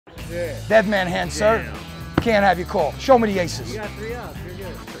Yeah. Dead man hand, sir. Can't have you call. Show me the aces. You got 3 outs. You're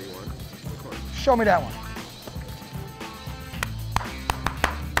good. Show me that one.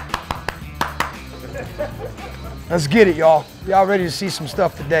 Let's get it, y'all. Y'all ready to see some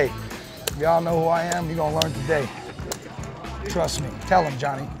stuff today? Y'all know who I am. You're gonna learn today. Trust me. Tell them,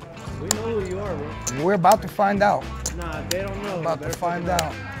 Johnny. We know who you are, bro. We're about to find out. Nah, they don't know. About to find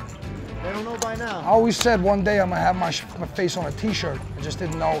out. They don't know by now. I always said one day I'm gonna have my face on a t-shirt. I just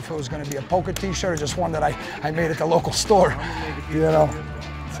didn't know if it was gonna be a poker t-shirt or just one that I made at the local store. You know,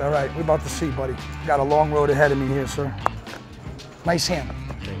 it's all right. We're about to see, buddy. Got a long road ahead of me here, sir. Nice hand,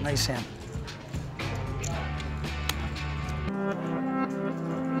 nice hand.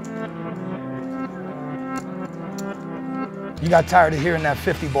 You got tired of hearing that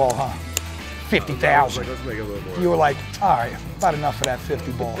 50 ball, huh? 50,000. Let's make it a little more. You were like, all right, about enough of that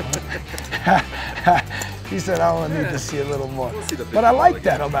 50 ball. He said, I don't need to see a little more. But I like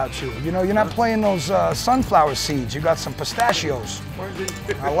that about you. You know, you're not playing those sunflower seeds. You got some pistachios.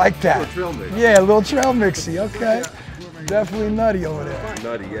 I like that. A little trail mix. Yeah, a little trail mixy, okay. Definitely nutty over there.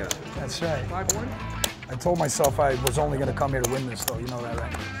 Nutty, yeah. That's right. I told myself I was only going to come here to win this, though. You know that,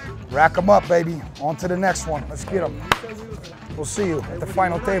 right? Rack them up, baby. On to the next one. Let's get them. We'll see you at the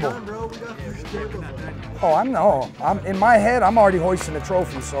final table. Oh, I'm in my head, I'm already hoisting the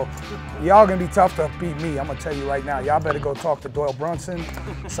trophy, so y'all gonna be tough to beat me. I'm gonna tell you right now. Y'all better go talk to Doyle Brunson,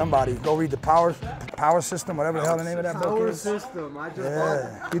 somebody. Go read the Power System, whatever the hell the name of that book is. Power System. I just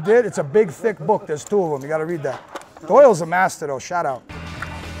Yeah, you did? It's a big, thick book. There's 2 of them. You gotta read that. Doyle's a master, though. Shout out.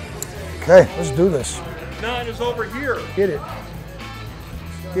 Okay, let's do this. 9 is over here. Get it.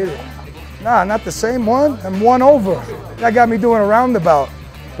 Get it. Nah, not the same one. I'm 1 over. That got me doing a roundabout.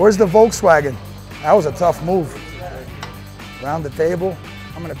 Where's the Volkswagen? That was a tough move. Round the table.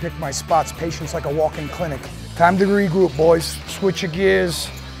 I'm gonna pick my spots. Patience like a walk-in clinic. Time to regroup, boys. Switch your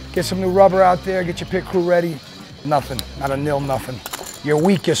gears. Get some new rubber out there. Get your pit crew ready. Nothing. Not a nil, nothing. You're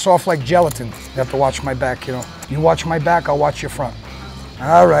weak. You're soft like gelatin. You have to watch my back, you know. You watch my back, I'll watch your front.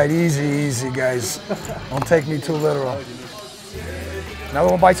 All right, easy, easy, guys. Don't take me too literal.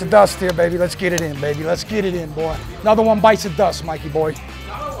 Another one bites the dust here, baby. Let's get it in, baby. Let's get it in, boy. Another one bites the dust, Mikey boy.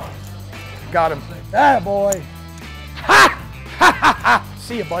 Got him. Ah, boy. Ha! Ha, ha, ha.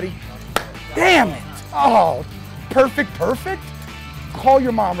 See you, buddy. Damn it. Oh, perfect, perfect? Call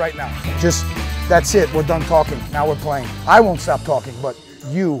your mom right now. Just, that's it. We're done talking. Now we're playing. I won't stop talking, but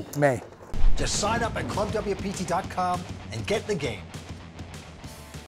you may. Just sign up at ClubWPT.com and get in the game.